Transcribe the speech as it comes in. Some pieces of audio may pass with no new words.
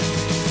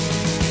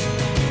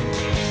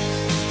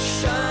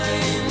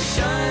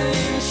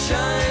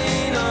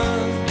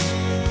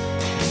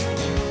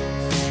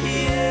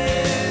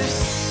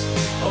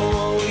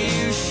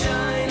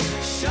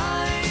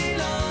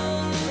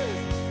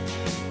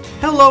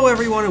Hello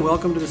everyone and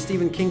welcome to the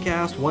Stephen King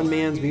Cast, one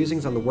man's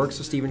musings on the works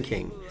of Stephen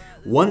King.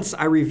 Once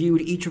I reviewed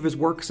each of his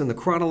works in the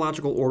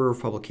chronological order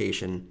of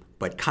publication,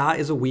 but Ka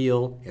is a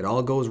wheel, it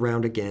all goes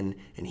round again,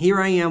 and here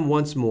I am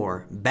once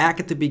more, back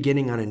at the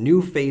beginning on a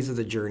new phase of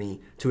the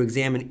journey to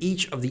examine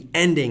each of the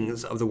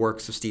endings of the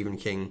works of Stephen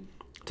King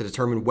to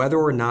determine whether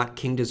or not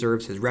King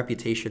deserves his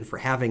reputation for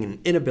having an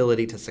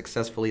inability to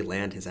successfully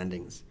land his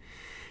endings.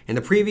 In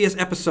the previous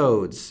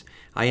episodes,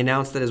 I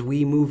announced that as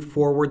we moved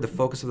forward, the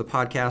focus of the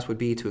podcast would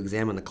be to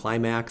examine the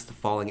climax, the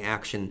falling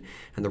action,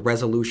 and the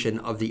resolution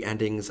of the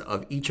endings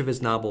of each of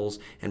his novels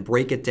and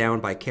break it down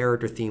by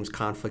character themes,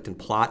 conflict, and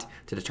plot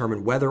to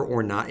determine whether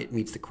or not it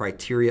meets the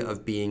criteria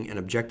of being an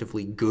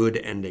objectively good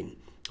ending.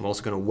 I'm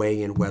also going to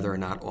weigh in whether or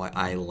not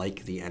I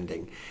like the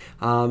ending.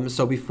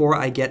 So before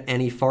I get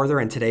any farther,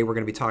 and today we're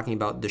going to be talking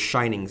about The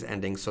Shining's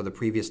ending. So the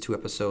previous two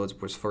episodes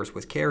was first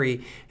with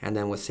Carrie and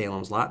then with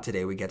Salem's Lot.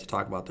 Today we get to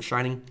talk about The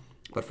Shining.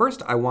 But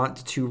first, I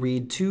want to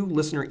read two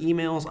listener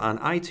emails on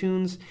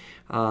iTunes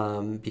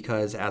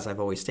because, as I've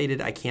always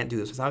stated, I can't do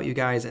this without you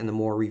guys. And the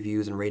more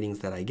reviews and ratings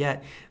that I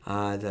get,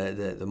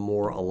 the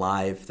more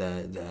alive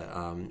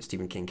the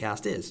Stephen King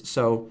cast is.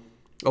 So,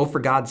 Oh For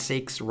God's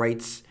Sakes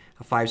writes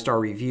a 5-star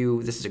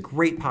review. This is a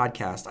great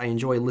podcast. I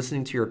enjoy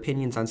listening to your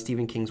opinions on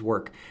Stephen King's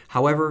work.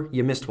 However,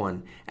 you missed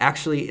one.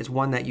 Actually, it's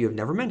one that you have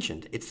never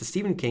mentioned. It's the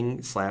Stephen King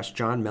 /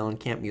 John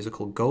Mellencamp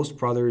musical Ghost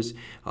Brothers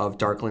of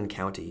Darkland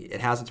County.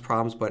 It has its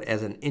problems, but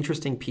as an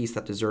interesting piece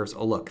that deserves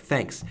a look.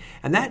 Thanks.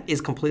 And that is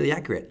completely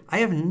accurate. I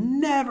have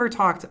never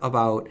talked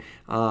about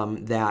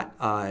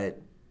that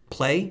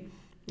play.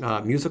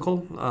 Musical,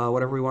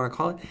 whatever we want to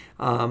call it.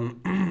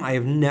 I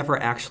have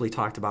never actually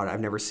talked about it.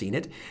 I've never seen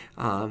it.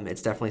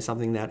 It's definitely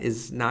something that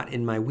is not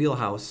in my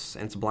wheelhouse,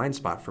 and it's a blind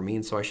spot for me,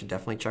 and so I should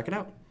definitely check it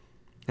out.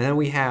 And then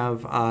we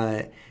have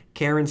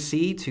Karen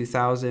C.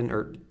 2000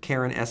 or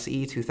Karen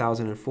SE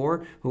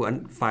 2004,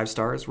 who 5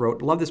 stars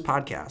wrote, "Love this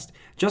podcast.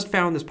 Just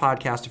found this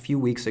podcast a few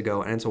weeks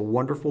ago, and it's a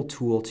wonderful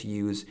tool to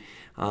use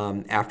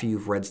after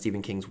you've read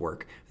Stephen King's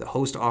work. The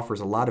host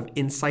offers a lot of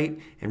insight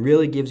and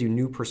really gives you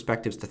new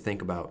perspectives to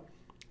think about.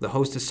 The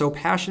host is so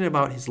passionate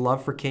about his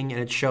love for King, and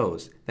it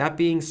shows. That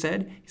being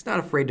said, he's not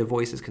afraid to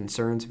voice his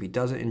concerns if he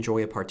doesn't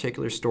enjoy a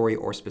particular story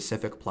or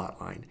specific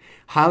plotline.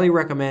 Highly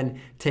recommend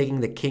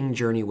taking the King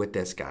journey with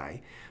this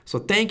guy." So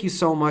thank you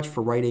so much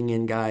for writing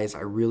in, guys.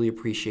 I really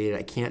appreciate it.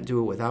 I can't do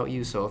it without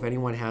you. So if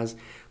anyone has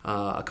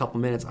a couple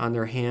minutes on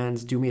their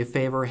hands, do me a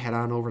favor, head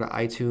on over to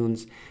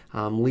iTunes,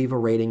 leave a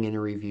rating and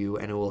a review,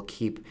 and it will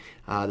keep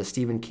the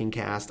Stephen King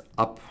cast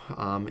up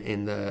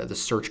in the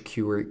search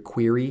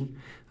query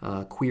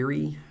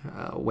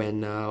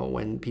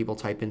when people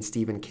type in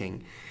Stephen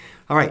King.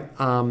 All right,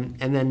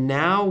 and then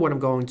now what I'm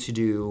going to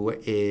do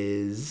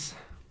is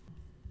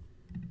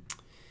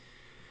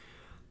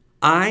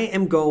I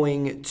am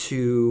going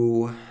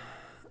to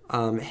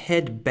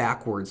head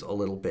backwards a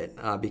little bit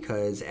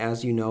because,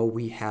 as you know,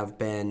 we have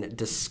been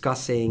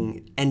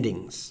discussing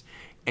endings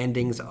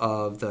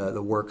of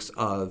the works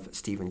of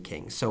Stephen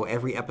King. So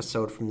every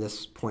episode from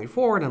this point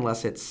forward,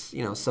 unless it's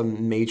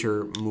some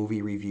major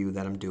movie review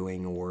that I'm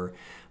doing or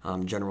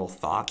general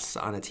thoughts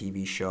on a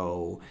TV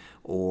show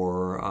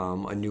or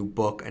a new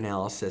book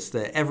analysis,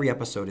 every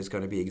episode is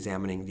going to be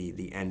examining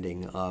the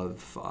ending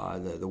of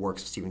the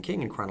works of Stephen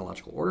King in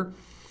chronological order.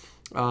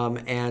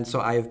 And so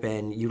I've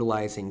been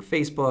utilizing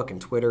Facebook and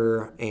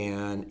Twitter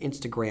and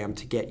Instagram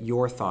to get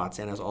your thoughts.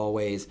 And as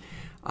always,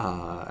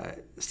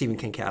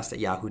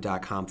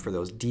 StephenKingcast@yahoo.com for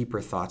those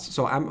deeper thoughts.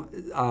 So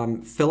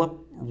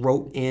Philip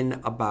wrote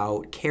in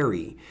about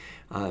Carrie.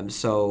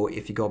 So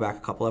if you go back a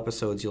couple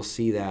episodes, you'll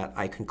see that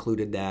I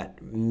concluded that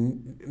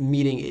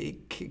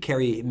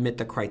Carrie met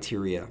the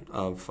criteria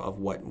of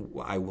what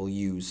I will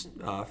use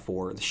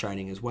for The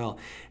Shining as well.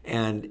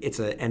 And it's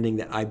an ending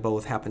that I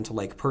both happen to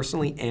like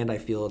personally, and I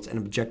feel it's an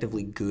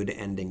objectively good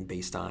ending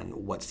based on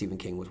what Stephen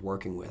King was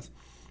working with.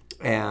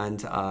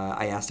 And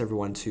I asked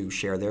everyone to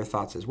share their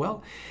thoughts as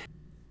well.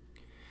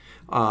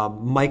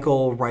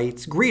 Michael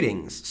writes,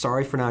 "Greetings.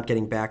 Sorry for not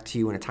getting back to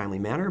you in a timely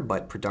manner,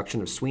 but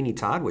production of Sweeney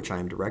Todd, which I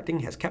am directing,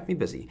 has kept me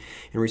busy.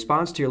 In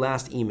response to your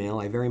last email,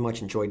 I very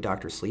much enjoyed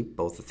Dr. Sleep,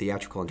 both the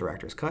theatrical and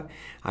director's cut.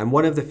 I'm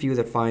one of the few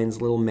that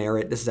finds little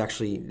merit." This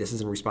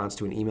is in response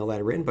to an email that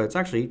I'd written, but it's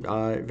actually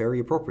very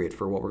appropriate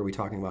for what we're going to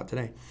be talking about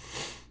today.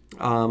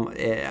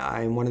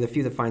 I'm one of the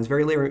few that finds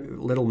very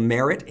little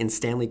merit in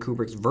Stanley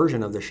Kubrick's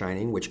version of The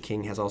Shining, which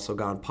King has also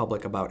gone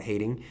public about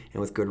hating,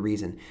 and with good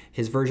reason.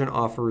 His version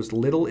offers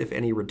little, if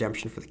any,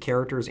 redemption for the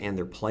characters and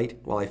their plight,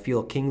 while I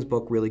feel King's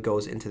book really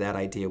goes into that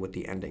idea with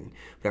the ending.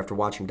 But after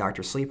watching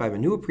Dr. Sleep, I have a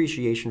new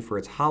appreciation for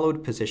its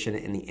hallowed position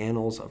in the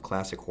annals of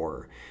classic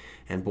horror.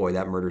 And boy,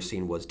 that murder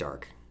scene was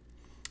dark.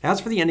 As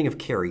for the ending of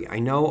Carrie, I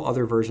know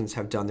other versions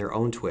have done their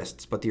own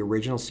twists, but the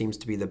original seems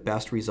to be the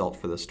best result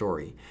for the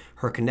story.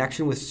 Her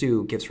connection with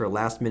Sue gives her a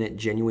last-minute,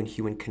 genuine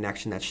human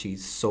connection that she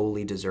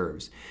solely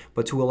deserves.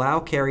 But to allow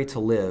Carrie to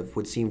live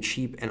would seem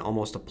cheap and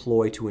almost a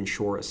ploy to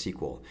ensure a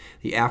sequel.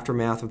 The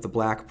aftermath of the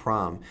Black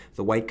Prom,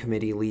 the White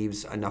Committee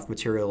leaves enough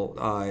material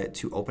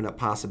to open up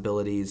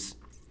possibilities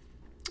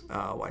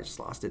I just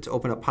lost it. To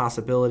open up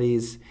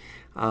possibilities.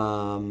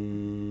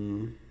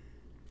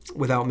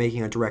 Without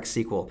making a direct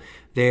sequel.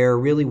 There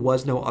really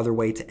was no other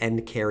way to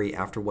end Carrie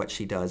after what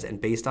she does,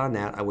 and based on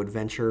that, I would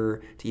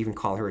venture to even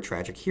call her a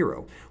tragic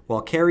hero.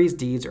 While Carrie's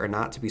deeds are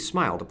not to be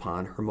smiled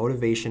upon, her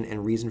motivation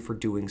and reason for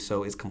doing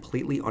so is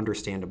completely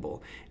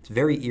understandable. It's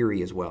very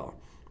eerie as well.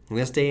 In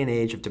this day and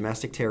age of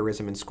domestic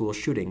terrorism and school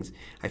shootings,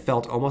 I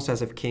felt almost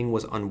as if King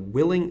was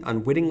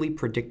unwittingly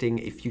predicting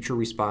a future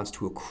response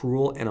to a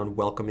cruel and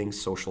unwelcoming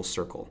social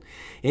circle.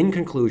 In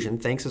conclusion,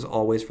 thanks as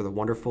always for the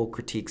wonderful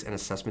critiques and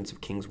assessments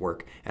of King's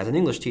work. As an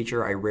English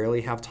teacher, I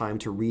rarely have time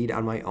to read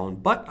on my own,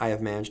 but I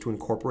have managed to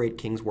incorporate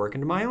King's work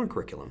into my own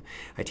curriculum.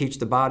 I teach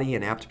the body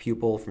and apt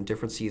pupil from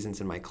different seasons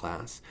in my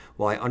class.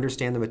 While I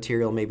understand the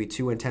material may be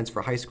too intense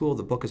for high school,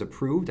 the book is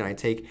approved and I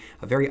take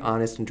a very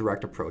honest and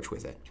direct approach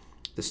with it.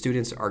 The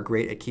students are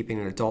great at keeping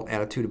an adult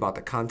attitude about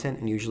the content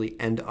and usually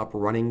end up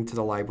running to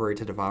the library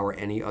to devour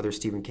any other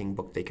Stephen King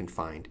book they can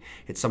find.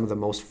 It's some of the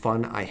most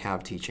fun I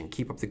have teaching.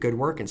 Keep up the good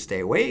work and stay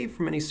away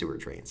from any sewer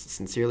drains.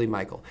 Sincerely,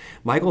 Michael.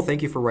 Michael,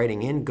 thank you for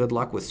writing in. Good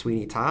luck with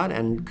Sweeney Todd,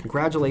 and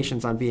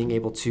congratulations on being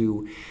able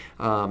to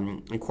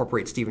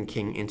incorporate Stephen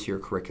King into your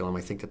curriculum.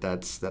 I think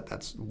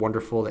that's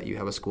wonderful that you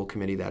have a school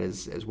committee that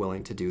is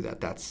willing to do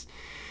that. That's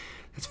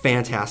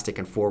fantastic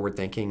and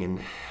forward-thinking, and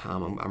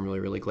I'm really,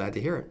 really glad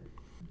to hear it.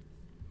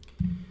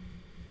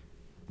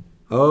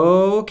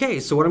 Okay,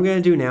 so what I'm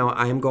going to do now,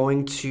 I'm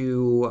going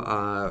to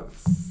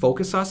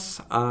focus us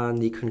on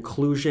the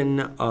conclusion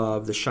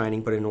of The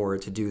Shining, but in order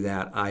to do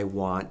that, I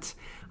want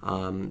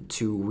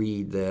to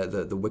read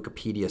the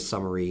Wikipedia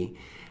summary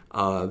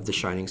of The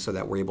Shining so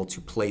that we're able to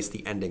place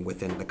the ending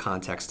within the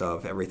context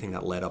of everything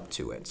that led up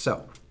to it.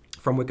 So,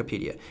 from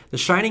Wikipedia, The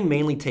Shining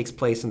mainly takes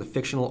place in the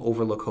fictional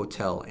Overlook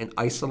Hotel, an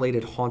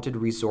isolated haunted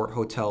resort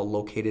hotel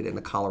located in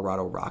the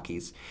Colorado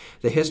Rockies.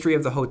 The history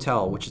of the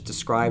hotel, which is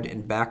described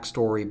in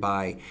backstory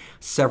by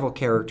several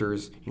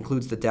characters,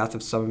 includes the death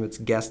of some of its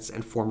guests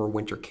and former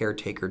winter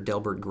caretaker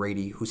Delbert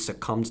Grady, who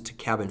succumbed to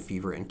cabin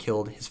fever and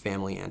killed his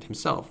family and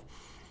himself.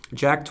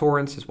 Jack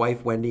Torrance, his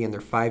wife Wendy, and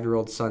their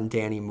 5-year-old son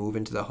Danny move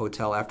into the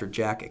hotel after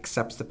Jack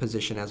accepts the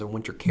position as a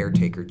winter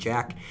caretaker.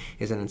 Jack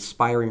is an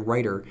inspiring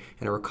writer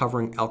and a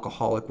recovering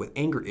alcoholic with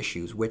anger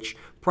issues, which,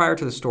 prior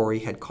to the story,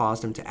 had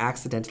caused him to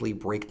accidentally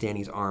break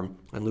Danny's arm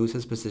and lose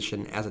his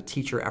position as a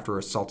teacher after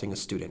assaulting a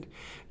student.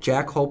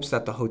 Jack hopes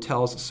that the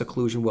hotel's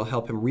seclusion will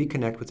help him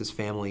reconnect with his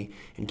family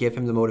and give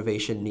him the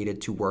motivation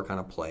needed to work on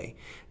a play.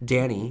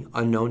 Danny,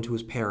 unknown to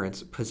his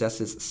parents,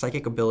 possesses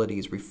psychic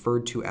abilities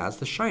referred to as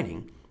the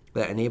Shining,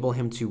 that enable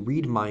him to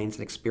read minds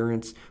and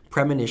experience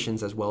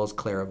premonitions as well as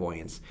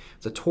clairvoyance.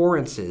 The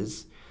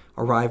Torrances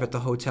arrive at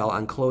the hotel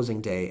on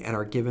closing day and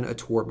are given a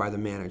tour by the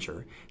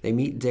manager. They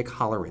meet Dick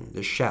Halloran,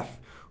 the chef,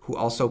 who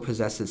also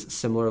possesses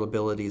similar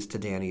abilities to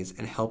Danny's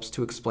and helps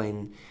to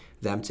explain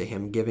them to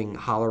him, giving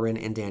Halloran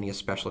and Danny a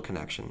special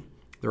connection.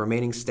 The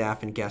remaining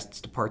staff and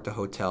guests depart the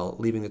hotel,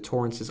 leaving the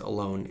Torrances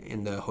alone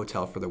in the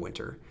hotel for the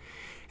winter.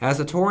 As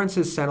the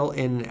Torrances settle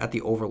in at the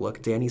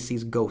Overlook, Danny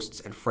sees ghosts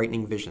and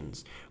frightening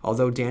visions.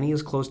 Although Danny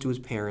is close to his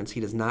parents, he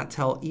does not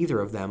tell either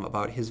of them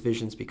about his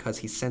visions because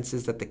he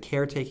senses that the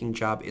caretaking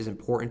job is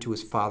important to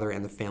his father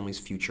and the family's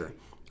future.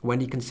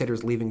 Wendy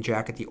considers leaving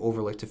Jack at the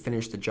Overlook to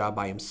finish the job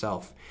by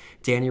himself.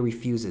 Danny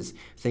refuses,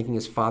 thinking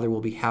his father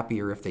will be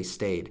happier if they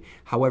stayed.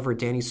 However,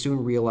 Danny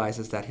soon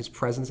realizes that his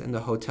presence in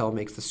the hotel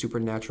makes the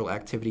supernatural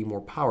activity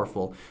more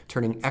powerful,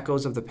 turning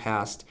echoes of the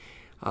past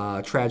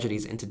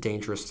tragedies into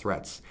dangerous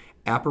threats.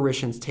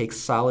 Apparitions take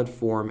solid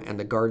form, and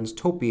the garden's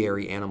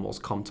topiary animals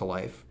come to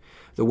life.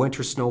 The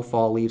winter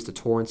snowfall leaves the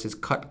Torrances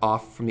cut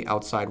off from the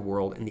outside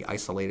world in the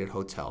isolated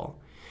hotel.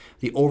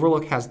 The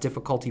Overlook has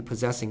difficulty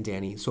possessing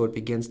Danny, so it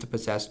begins to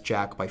possess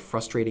Jack by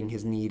frustrating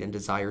his need and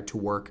desire to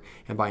work,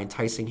 and by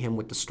enticing him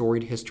with the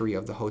storied history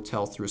of the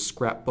hotel through a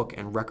scrapbook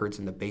and records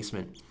in the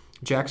basement.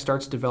 Jack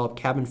starts to develop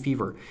cabin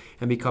fever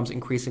and becomes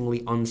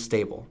increasingly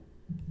unstable,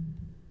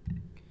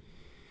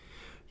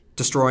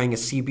 destroying a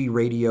CB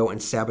radio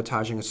and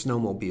sabotaging a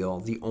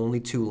snowmobile, the only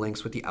two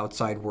links with the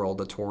outside world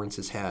the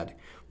Torrances had.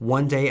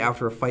 One day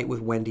after a fight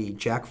with Wendy,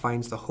 Jack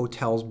finds the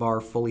hotel's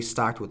bar fully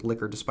stocked with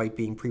liquor despite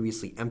being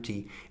previously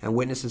empty, and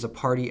witnesses a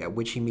party at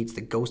which he meets the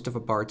ghost of a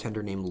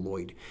bartender named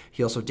Lloyd.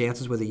 He also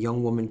dances with a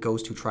young woman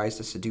ghost who tries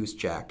to seduce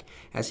Jack.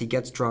 As he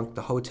gets drunk,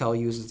 the hotel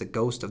uses the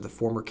ghost of the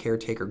former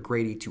caretaker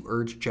Grady to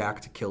urge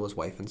Jack to kill his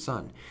wife and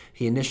son.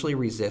 He initially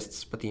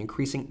resists, but the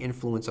increasing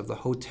influence of the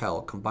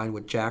hotel, combined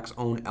with Jack's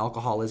own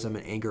alcoholism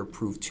and anger,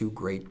 prove too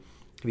great.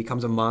 He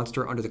becomes a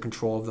monster under the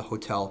control of the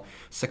hotel,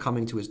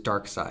 succumbing to his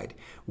dark side.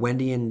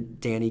 Wendy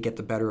and Danny get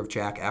the better of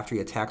Jack after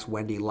he attacks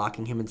Wendy,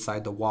 locking him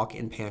inside the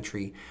walk-in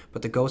pantry,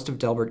 but the ghost of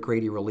Delbert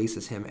Grady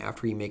releases him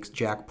after he makes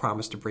Jack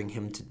promise to bring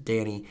him to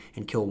Danny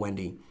and kill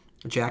Wendy.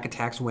 Jack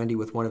attacks Wendy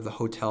with one of the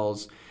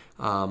hotel's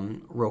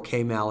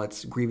roquet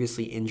mallets,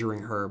 grievously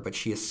injuring her, but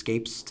she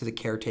escapes to the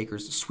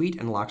caretaker's suite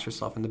and locks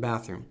herself in the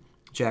bathroom.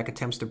 Jack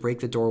attempts to break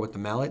the door with the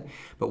mallet,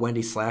 but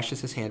Wendy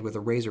slashes his hand with a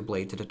razor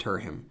blade to deter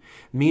him.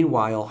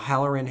 Meanwhile,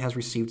 Halloran has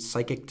received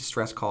psychic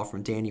distress call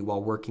from Danny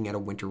while working at a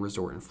winter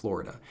resort in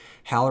Florida.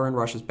 Halloran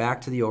rushes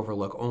back to the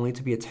Overlook only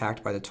to be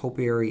attacked by the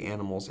topiary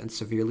animals and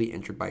severely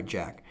injured by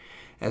Jack.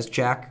 As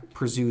Jack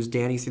pursues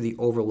Danny through the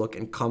Overlook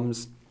and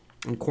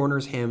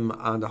corners him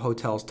on the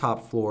hotel's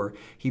top floor,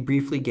 he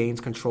briefly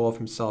gains control of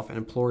himself and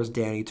implores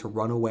Danny to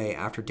run away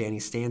after Danny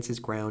stands his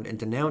ground and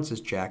denounces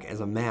Jack as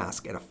a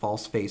mask and a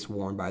false face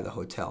worn by the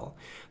hotel.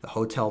 The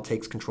hotel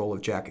takes control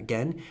of Jack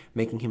again,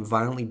 making him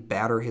violently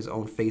batter his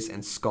own face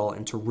and skull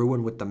into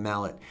ruin with the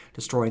mallet,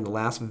 destroying the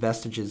last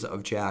vestiges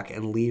of Jack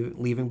and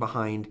leaving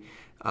behind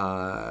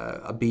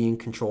a being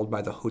controlled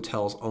by the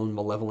hotel's own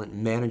malevolent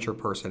manager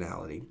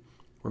personality.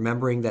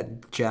 Remembering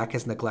that Jack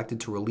has neglected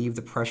to relieve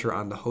the pressure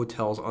on the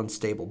hotel's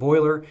unstable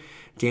boiler,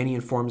 Danny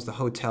informs the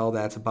hotel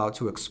that it's about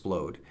to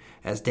explode.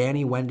 As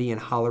Danny, Wendy,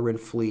 and Halloran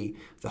flee,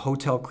 the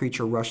hotel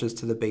creature rushes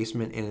to the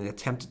basement in an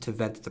attempt to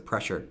vent the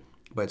pressure.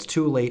 But it's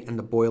too late and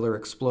the boiler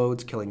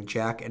explodes, killing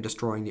Jack and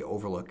destroying the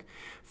Overlook.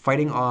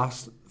 Fighting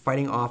off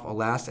a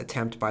last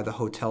attempt by the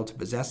hotel to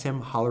possess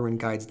him, Halloran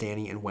guides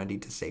Danny and Wendy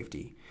to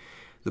safety.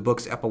 The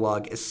book's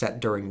epilogue is set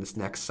during this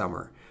next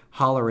summer.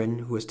 Halloran,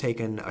 who has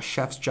taken a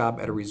chef's job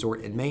at a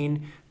resort in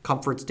Maine,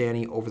 comforts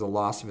Danny over the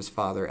loss of his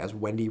father as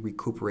Wendy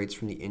recuperates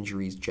from the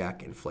injuries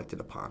Jack inflicted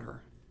upon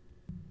her.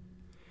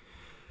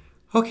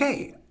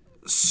 Okay,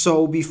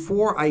 so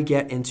before I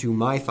get into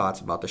my thoughts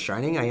about The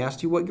Shining, I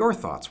asked you what your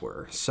thoughts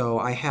were. So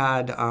I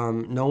had,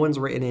 no one's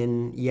written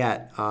in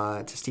yet to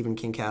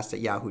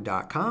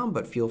StephenKingcast@yahoo.com,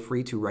 but feel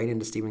free to write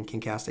into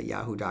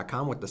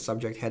StephenKingcast@yahoo.com with the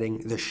subject heading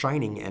The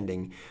Shining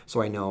ending,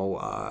 so I know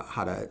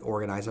how to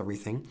organize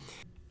everything.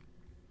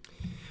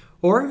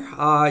 Or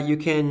you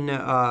can,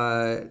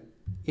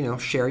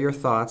 share your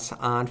thoughts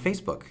on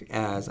Facebook,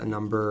 as a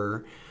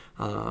number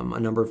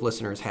of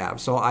listeners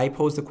have. So I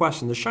posed the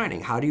question, The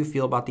Shining, how do you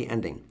feel about the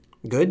ending?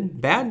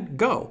 Good? Bad?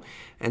 Go.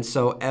 And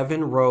so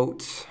Evan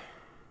wrote,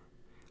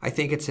 I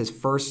think it's his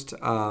first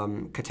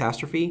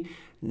catastrophe,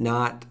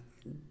 not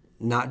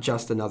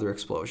just another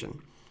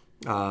explosion.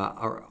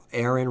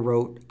 Aaron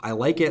wrote, I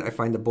like it. I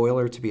find the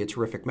boiler to be a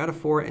terrific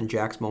metaphor, and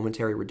Jack's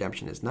momentary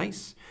redemption is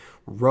nice.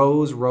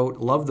 Rose wrote,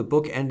 love the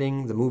book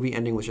ending. The movie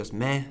ending was just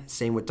meh.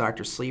 Same with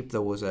Dr. Sleep,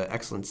 though it was an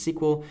excellent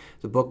sequel.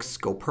 The books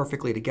go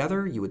perfectly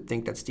together. You would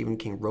think that Stephen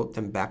King wrote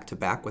them back to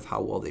back with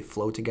how well they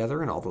flow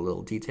together and all the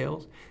little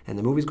details. And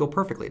the movies go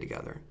perfectly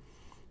together.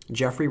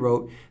 Jeffrey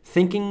wrote,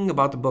 thinking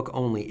about the book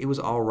only, it was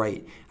all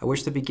right. I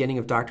wish the beginning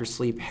of Dr.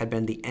 Sleep had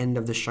been the end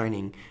of The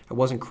Shining. I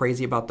wasn't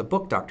crazy about the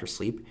book Dr.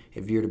 Sleep.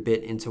 It veered a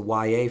bit into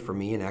YA for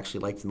me and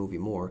actually liked the movie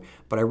more.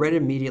 But I read it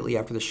immediately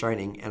after The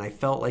Shining, and I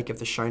felt like if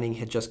The Shining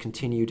had just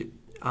continued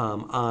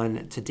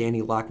on to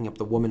Danny locking up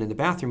the woman in the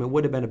bathroom, it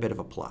would have been a bit of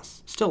a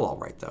plus. Still all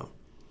right, though.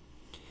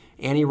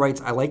 Annie writes,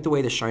 I like the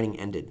way The Shining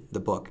ended, the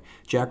book.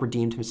 Jack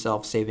redeemed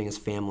himself, saving his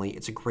family.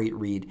 It's a great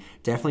read.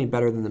 Definitely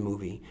better than the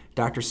movie.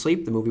 Dr.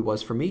 Sleep, the movie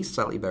was, for me,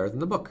 slightly better than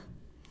the book.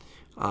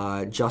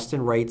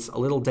 Justin writes, a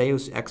little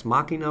Deus Ex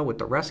Machina with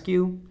the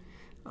rescue.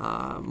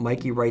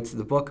 Mikey writes,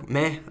 the book,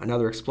 meh,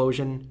 another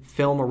explosion.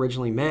 Film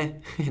originally meh,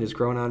 it has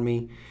grown on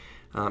me.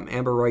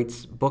 Amber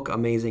writes, book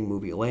amazing,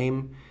 movie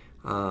lame.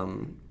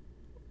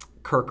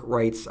 Kirk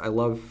writes, I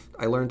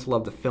learned to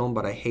love the film,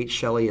 but I hate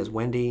Shelley as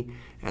Wendy.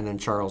 And then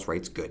Charles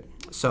writes, good.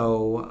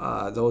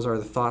 So those are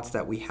the thoughts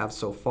that we have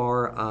so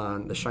far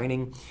on The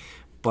Shining.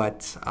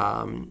 But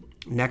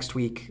next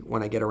week,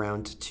 when I get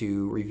around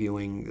to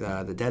reviewing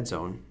The Dead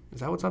Zone, is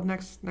that what's up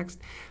next?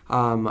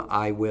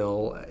 I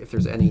will, if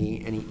there's any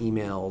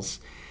emails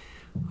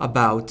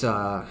about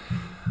The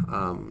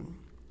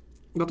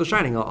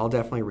Shining, I'll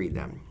definitely read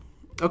them.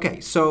 Okay,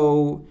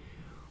 so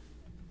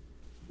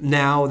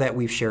now that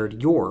we've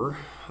shared your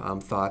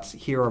thoughts,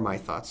 here are my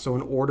thoughts. So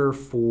in order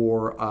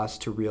for us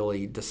to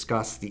really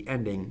discuss the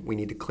ending, we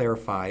need to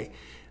clarify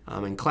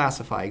and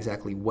classify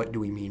exactly what do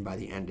we mean by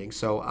the ending.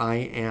 So I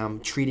am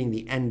treating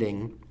the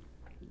ending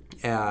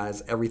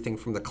as everything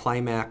from the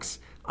climax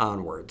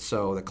onward.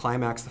 So the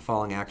climax, the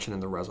falling action,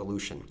 and the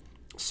resolution.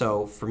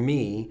 So for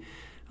me,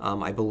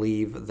 I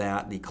believe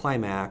that the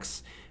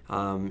climax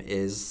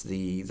is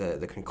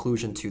the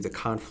conclusion to the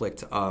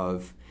conflict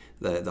of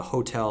the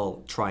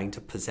hotel trying to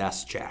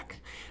possess Jack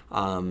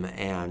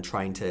and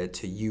trying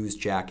to use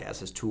Jack as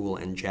his tool,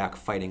 and Jack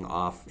fighting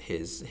off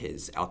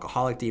his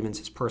alcoholic demons,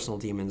 his personal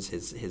demons,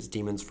 his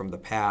demons from the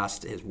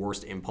past, his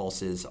worst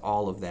impulses,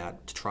 all of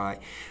that to try.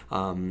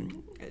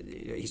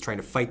 He's trying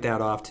to fight that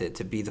off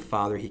to be the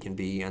father he can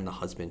be and the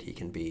husband he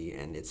can be,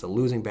 and it's a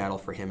losing battle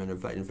for him, and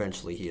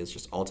eventually he is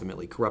just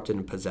ultimately corrupted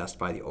and possessed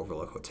by the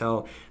Overlook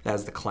Hotel. That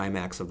is the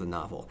climax of the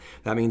novel.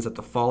 That means that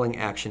the falling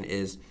action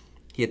is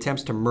he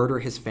attempts to murder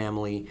his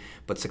family,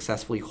 but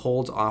successfully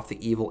holds off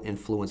the evil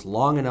influence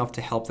long enough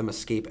to help them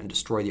escape and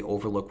destroy the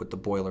Overlook with the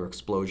boiler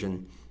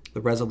explosion.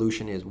 The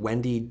resolution is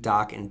Wendy,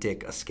 Doc, and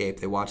Dick escape.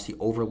 They watch the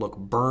Overlook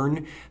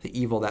burn. The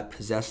evil that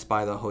possessed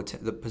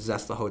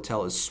the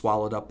hotel is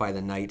swallowed up by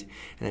the night.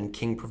 And then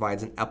King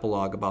provides an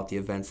epilogue about the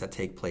events that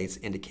take place,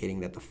 indicating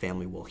that the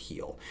family will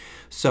heal.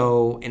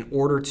 So in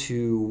order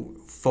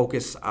to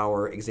focus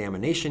our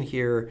examination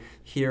here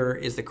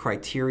is the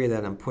criteria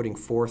that I'm putting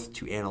forth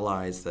to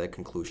analyze the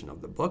conclusion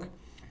of the book.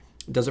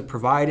 Does it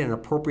provide an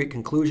appropriate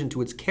conclusion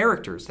to its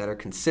characters that are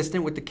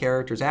consistent with the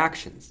characters'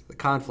 actions, the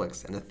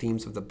conflicts, and the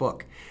themes of the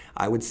book?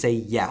 I would say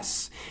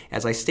yes.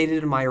 As I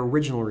stated in my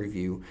original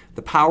review,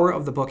 the power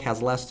of the book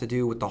has less to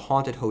do with the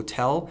haunted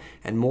hotel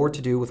and more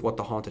to do with what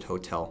the haunted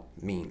hotel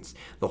means.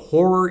 The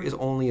horror is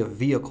only a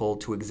vehicle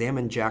to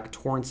examine Jack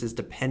Torrance's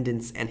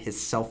dependence and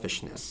his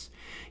selfishness.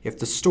 If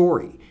the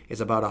story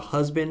is about a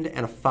husband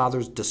and a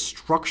father's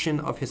destruction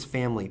of his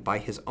family by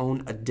his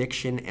own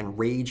addiction and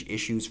rage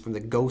issues from the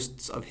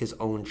ghosts of his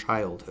own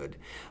childhood,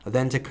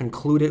 then to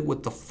conclude it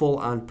with the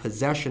full-on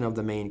possession of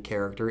the main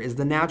character is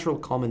the natural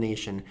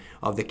culmination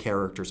of the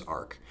character's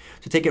arc.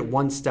 To take it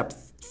one step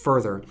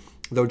further,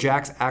 though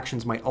Jack's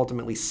actions might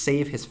ultimately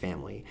save his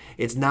family,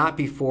 it's not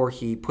before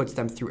he puts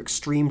them through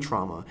extreme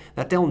trauma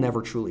that they'll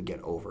never truly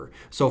get over.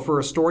 So for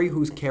a story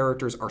whose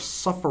characters are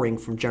suffering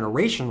from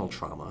generational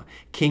trauma,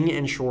 King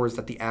ensures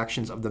that the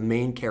actions of the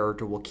main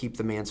character will keep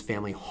the man's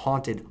family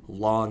haunted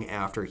long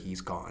after he's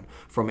gone.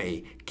 From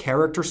a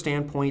character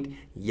standpoint,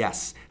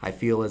 yes, I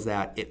feel as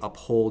that it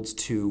upholds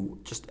to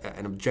just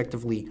an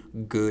objectively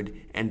good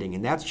ending.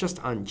 And that's just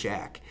on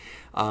Jack.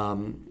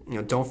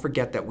 Don't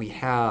forget that we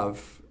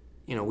have...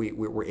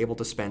 we're able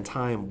to spend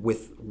time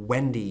with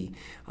Wendy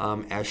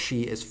as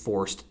she is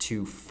forced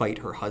to fight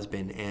her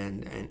husband,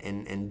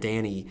 and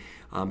Danny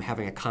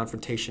having a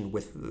confrontation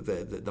with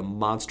the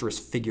monstrous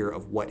figure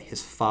of what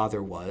his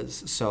father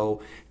was.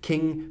 So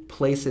King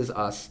places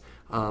us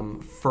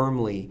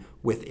firmly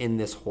within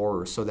this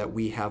horror so that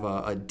we have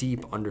a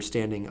deep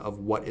understanding of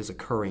what is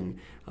occurring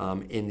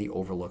in the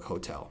Overlook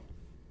Hotel.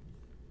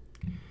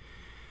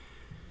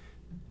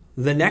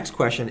 The next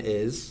question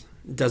is,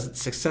 does it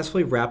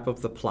successfully wrap up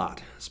the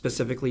plot?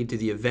 Specifically, do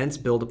the events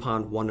build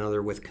upon one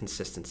another with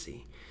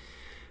consistency?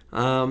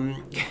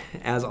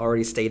 As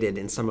already stated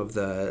in some of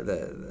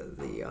the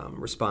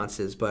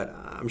responses, but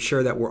I'm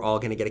sure that we're all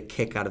going to get a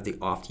kick out of the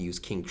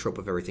oft-used King trope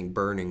of everything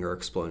burning or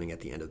exploding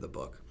at the end of the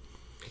book.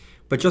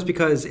 But just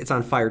because it's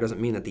on fire doesn't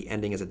mean that the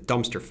ending is a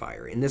dumpster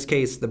fire. In this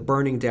case, the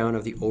burning down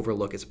of the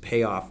Overlook is a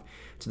payoff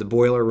to the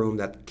boiler room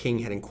that King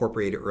had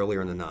incorporated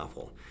earlier in the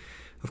novel.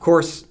 Of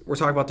course, we're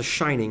talking about The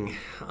Shining,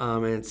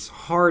 and it's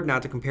hard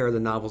not to compare the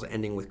novel's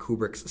ending with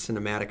Kubrick's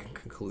cinematic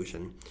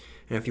conclusion.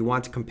 And if you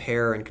want to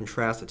compare and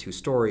contrast the two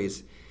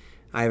stories,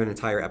 I have an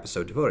entire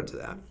episode devoted to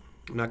that.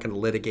 I'm not going to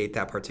litigate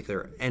that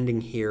particular ending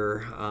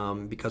here,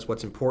 because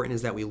what's important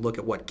is that we look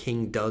at what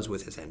King does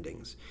with his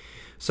endings.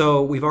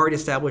 So we've already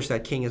established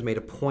that King has made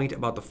a point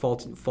about the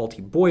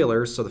faulty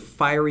boiler, so the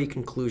fiery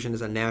conclusion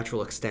is a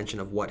natural extension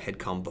of what had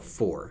come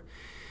before.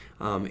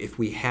 If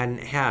we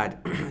hadn't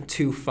had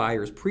two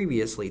fires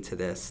previously to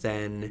this,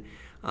 then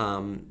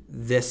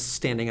this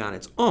standing on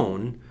its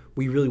own,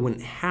 we really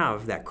wouldn't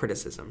have that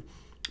criticism.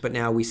 But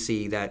now we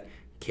see that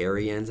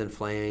Carrie ends in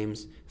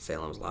flames,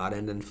 Salem's Lot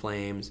ends in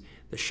flames,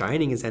 The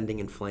Shining is ending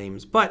in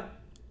flames, but,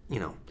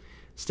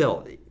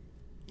 still,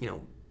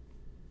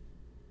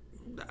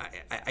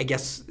 I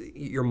guess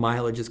your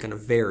mileage is going to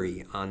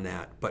vary on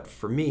that. But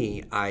for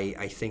me,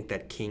 I think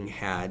that King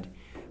had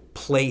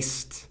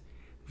placed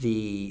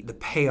the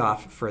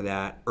payoff for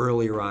that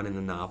earlier on in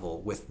the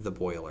novel with the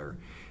boiler.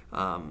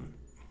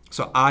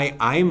 So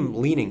I'm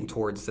leaning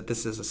towards that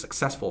this is a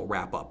successful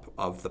wrap-up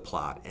of the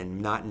plot and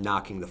not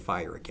knocking the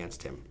fire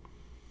against him.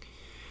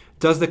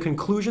 Does the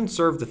conclusion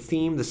serve the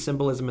theme, the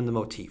symbolism, and the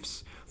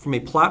motifs? From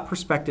a plot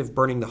perspective,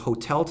 burning the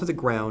hotel to the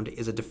ground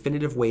is a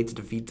definitive way to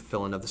defeat the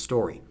villain of the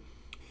story.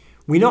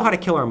 We know how to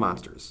kill our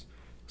monsters.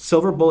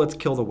 Silver bullets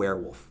kill the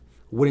werewolf.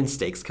 Wooden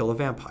stakes kill the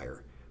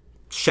vampire.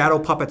 Shadow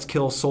puppets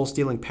kill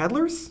soul-stealing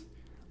peddlers?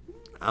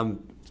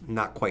 I'm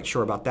not quite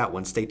sure about that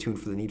one. Stay tuned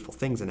for the Needful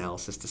Things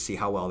analysis to see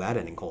how well that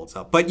ending holds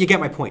up. But you get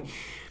my point.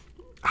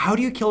 How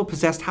do you kill a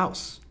possessed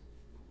house?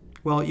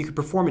 Well, you could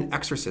perform an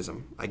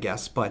exorcism, I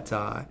guess, but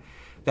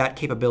that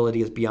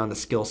capability is beyond the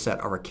skill set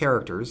of our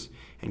characters,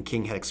 and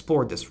King had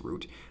explored this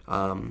route.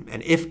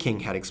 And if King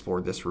had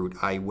explored this route,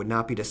 I would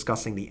not be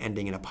discussing the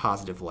ending in a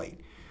positive light.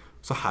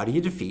 So how do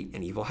you defeat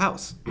an evil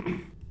house?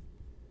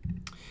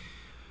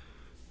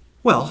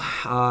 Well,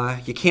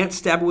 you can't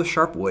stab it with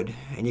sharp wood,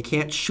 and you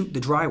can't shoot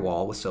the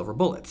drywall with silver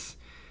bullets.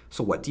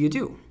 So what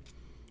do?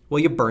 Well,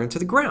 you burn it to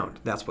the ground.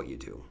 That's what you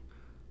do.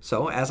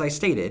 So, as I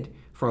stated,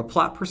 from a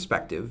plot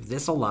perspective,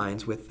 this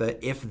aligns with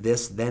the if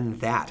this, then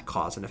that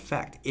cause and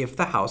effect. If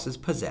the house is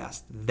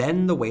possessed,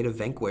 then the way to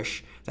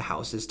vanquish the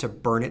house is to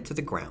burn it to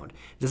the ground.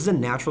 This is a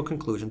natural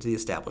conclusion to the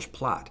established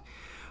plot.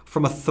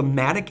 From a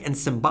thematic and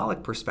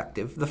symbolic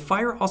perspective, the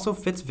fire also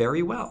fits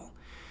very well.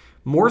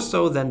 More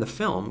so than the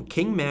film,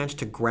 King managed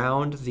to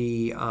ground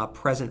the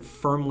present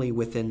firmly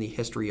within the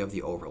history of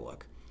the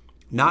Overlook.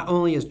 Not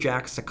only is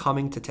Jack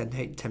succumbing to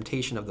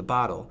temptation of the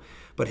bottle,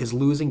 but his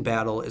losing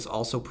battle is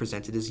also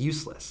presented as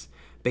useless.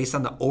 Based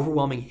on the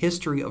overwhelming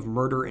history of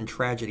murder and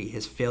tragedy,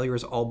 his failure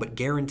is all but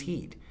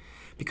guaranteed.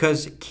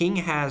 Because King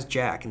has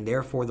Jack, and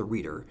therefore the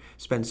reader,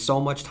 spend so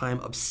much time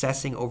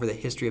obsessing over the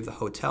history of the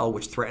hotel,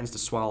 which threatens to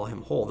swallow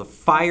him whole, the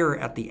fire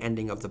at the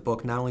ending of the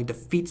book not only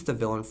defeats the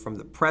villain from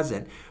the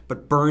present,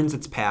 but burns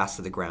its past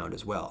to the ground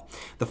as well.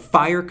 The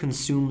fire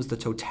consumes the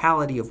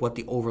totality of what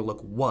the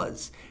Overlook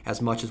was,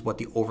 as much as what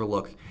the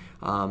Overlook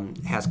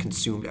has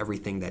consumed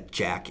everything that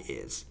Jack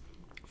is.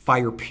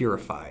 Fire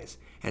purifies,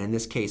 and in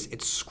this case,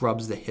 it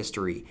scrubs the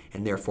history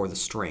and therefore the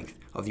strength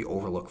of the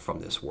Overlook from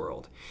this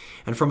world.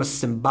 And from a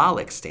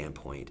symbolic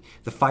standpoint,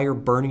 the fire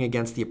burning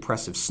against the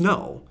oppressive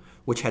snow,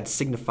 which had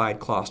signified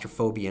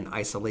claustrophobia and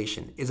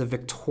isolation, is a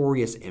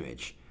victorious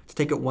image. To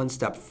take it one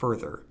step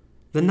further,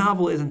 the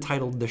novel is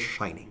entitled The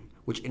Shining,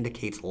 which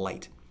indicates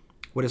light.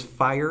 What is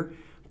fire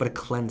but a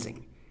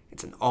cleansing?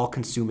 It's an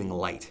all-consuming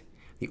light.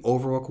 The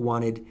Overlook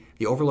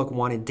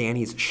wanted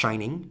Danny's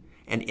shining,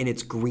 and in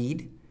its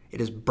greed, it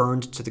is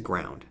burned to the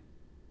ground.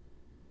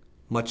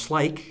 Much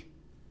like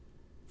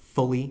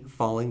fully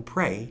falling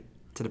prey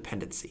to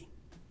dependency.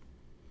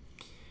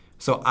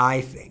 So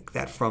I think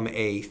that from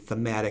a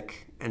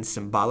thematic and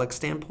symbolic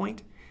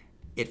standpoint,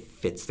 it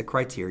fits the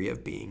criteria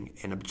of being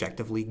an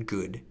objectively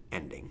good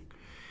ending.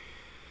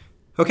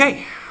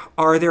 Okay,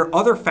 are there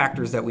other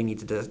factors that we need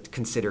to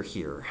consider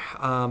here?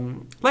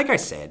 Like I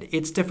said,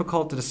 it's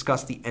difficult to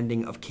discuss the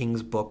ending of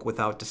King's book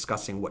without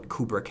discussing what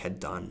Kubrick had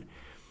done.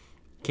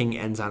 King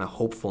ends on a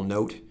hopeful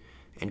note,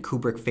 and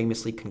Kubrick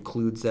famously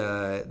concludes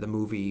the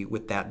movie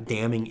with that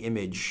damning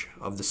image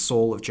of the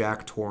soul of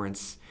Jack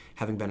Torrance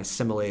having been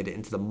assimilated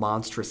into the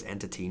monstrous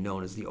entity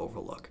known as the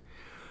Overlook.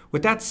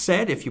 With that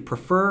said, if you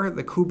prefer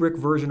the Kubrick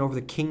version over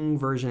the King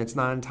version, it's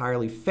not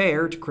entirely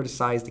fair to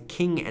criticize the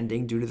King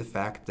ending due to the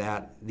fact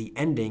that the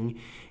ending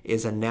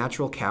is a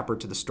natural capper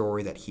to the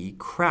story that he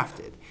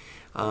crafted.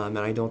 And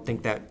I don't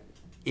think that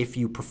if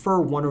you prefer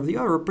one over the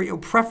other,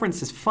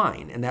 preference is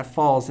fine, and that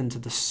falls into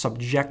the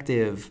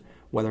subjective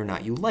whether or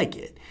not you like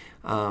it.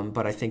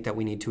 But I think that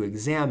we need to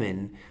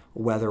examine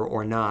whether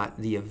or not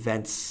the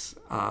events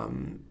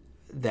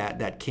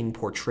that King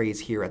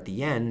portrays here at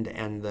the end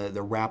and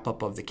the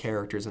wrap-up of the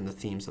characters and the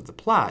themes of the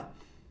plot,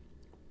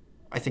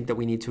 I think that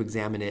we need to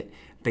examine it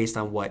based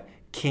on what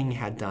King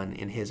had done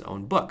in his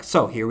own book.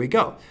 So here we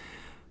go.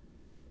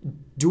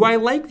 Do I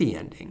like the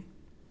ending?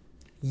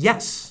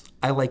 Yes,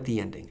 I like the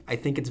ending. I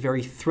think it's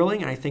very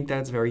thrilling, and I think that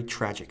it's very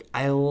tragic.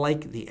 I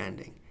like the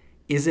ending.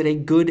 Is it a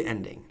good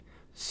ending?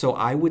 So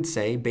I would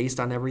say, based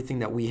on everything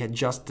that we had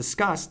just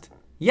discussed,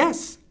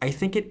 yes, I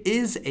think it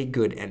is a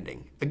good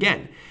ending.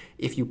 Again,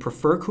 if you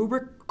prefer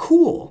Kubrick,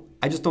 cool.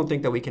 I just don't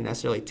think that we can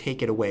necessarily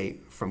take it away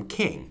from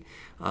King.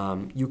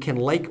 You can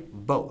like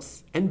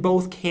both, and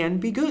both can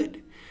be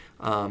good.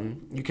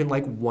 You can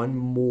like one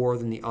more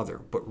than the other.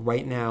 But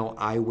right now,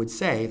 I would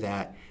say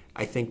that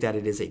I think that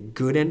it is a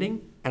good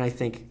ending, and I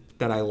think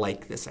that I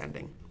like this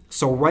ending.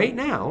 So right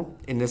now,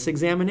 in this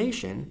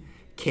examination,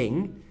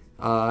 King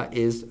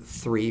is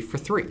 3 for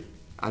 3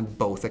 on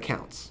both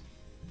accounts.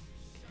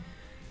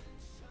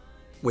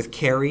 With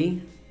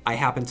Carrie, I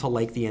happen to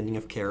like the ending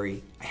of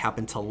Carrie. I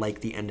happen to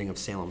like the ending of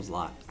Salem's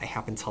Lot. I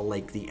happen to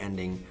like the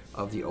ending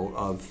of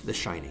The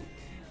Shining.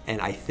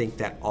 And I think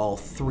that all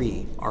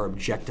three are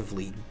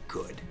objectively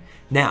good.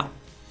 Now,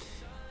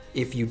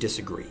 if you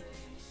disagree,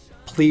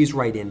 please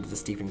write into the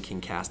Stephen King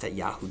Cast at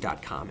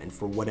yahoo.com. And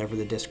for whatever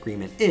the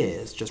disagreement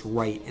is, just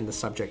write in the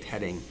subject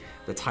heading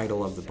the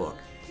title of the book,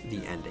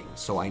 The Ending,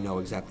 so I know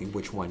exactly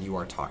which one you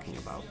are talking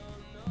about.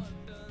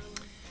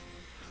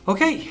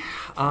 Okay,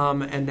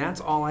 and that's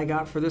all I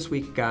got for this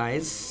week,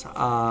 guys.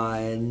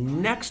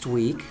 Next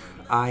week,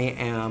 I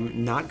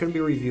am not going to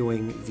be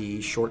reviewing the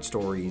short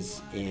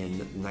stories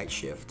in Night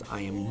Shift.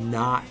 I am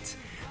not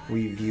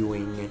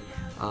reviewing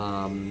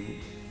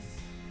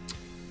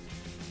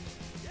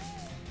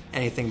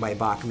anything by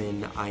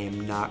Bachman. I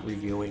am not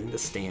reviewing The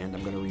Stand.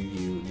 I'm going to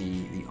review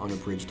the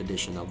unabridged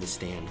edition of The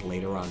Stand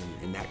later on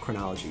in that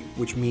chronology,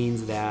 which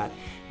means that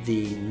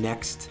the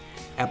next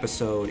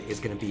episode is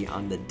going to be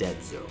on the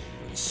Dead Zone.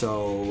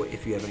 So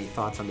if you have any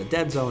thoughts on the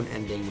Dead Zone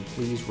ending,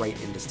 please write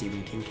into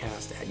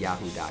StephenKingcast at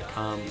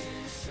yahoo.com,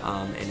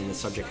 and in the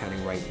subject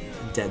heading write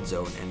Dead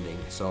Zone ending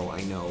so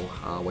I know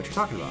what you're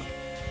talking about.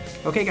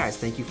 Okay, guys,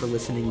 thank you for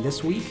listening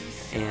this week,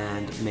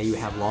 and may you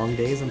have long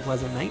days and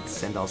pleasant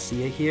nights, and I'll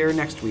see you here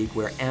next week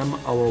where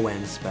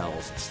MOON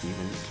spells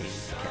Stephen King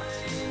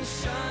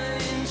Cast.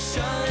 Shine,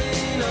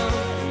 shine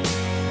on.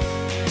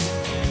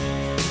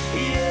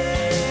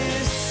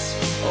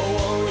 Yes. Oh,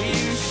 won't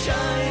you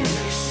shine,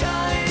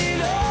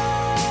 shine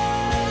on.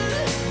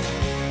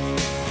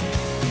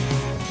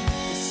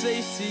 The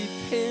safety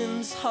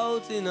pins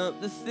holding up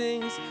the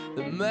things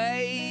that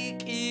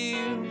make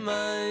you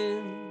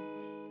mine.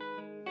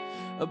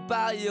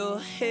 About your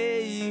hair,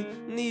 you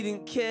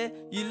needn't care.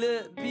 You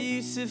look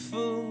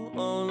beautiful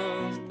all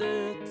of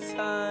the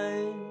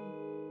time.